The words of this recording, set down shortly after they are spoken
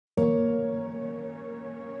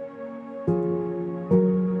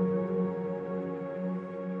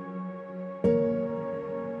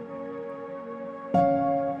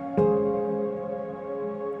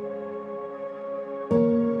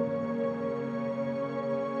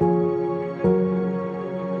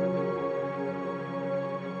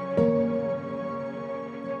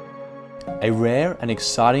A rare and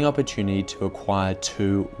exciting opportunity to acquire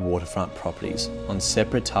two waterfront properties on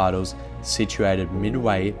separate titles situated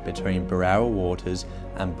midway between Berowra waters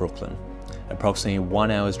and Brooklyn, approximately 1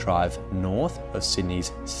 hour's drive north of Sydney's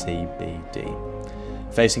CBD.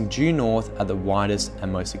 Facing due north at the widest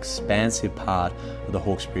and most expansive part of the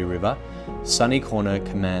Hawkesbury River, Sunny Corner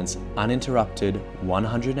commands uninterrupted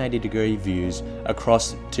 180-degree views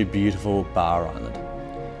across to beautiful Bar Island.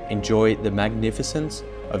 Enjoy the magnificence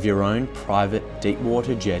of your own private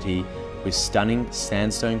deep-water jetty with stunning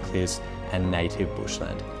sandstone cliffs and native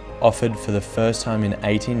bushland. Offered for the first time in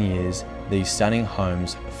 18 years, these stunning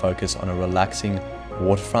homes focus on a relaxing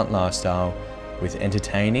waterfront lifestyle with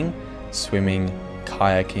entertaining, swimming,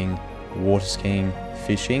 kayaking, water skiing,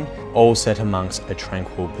 fishing, all set amongst a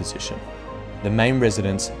tranquil position. The main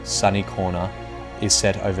residence, Sunny Corner, is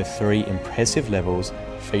set over 3 impressive levels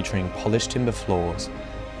featuring polished timber floors.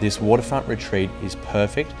 This waterfront retreat is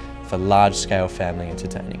perfect for large-scale family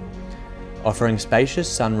entertaining. Offering spacious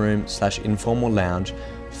sunroom/informal lounge,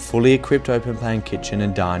 fully equipped open-plan kitchen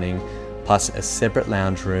and dining, plus a separate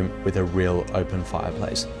lounge room with a real open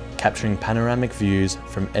fireplace, capturing panoramic views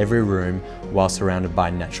from every room while surrounded by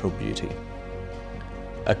natural beauty.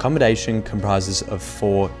 Accommodation comprises of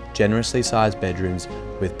 4 generously sized bedrooms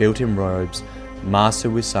with built-in robes, master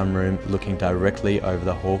with sunroom looking directly over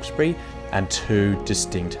the Hawkesbury, and 2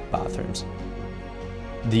 distinct bathrooms.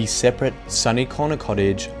 The separate Sunny Corner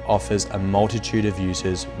cottage offers a multitude of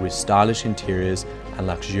uses with stylish interiors and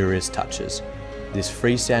luxurious touches. This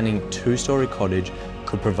freestanding 2-story cottage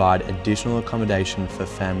could provide additional accommodation for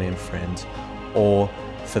family and friends, or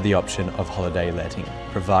for the option of holiday letting,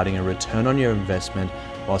 providing a return on your investment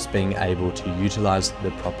whilst being able to utilise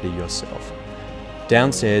the property yourself.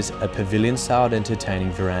 Downstairs, a pavilion-styled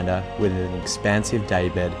entertaining veranda with an expansive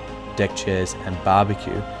daybed, deck chairs and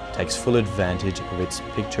barbecue takes full advantage of its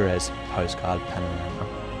picturesque postcard panorama.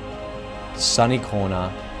 Sunny Corner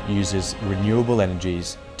uses renewable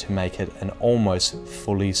energies to make it an almost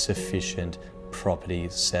fully sufficient property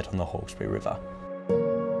set on the Hawkesbury River.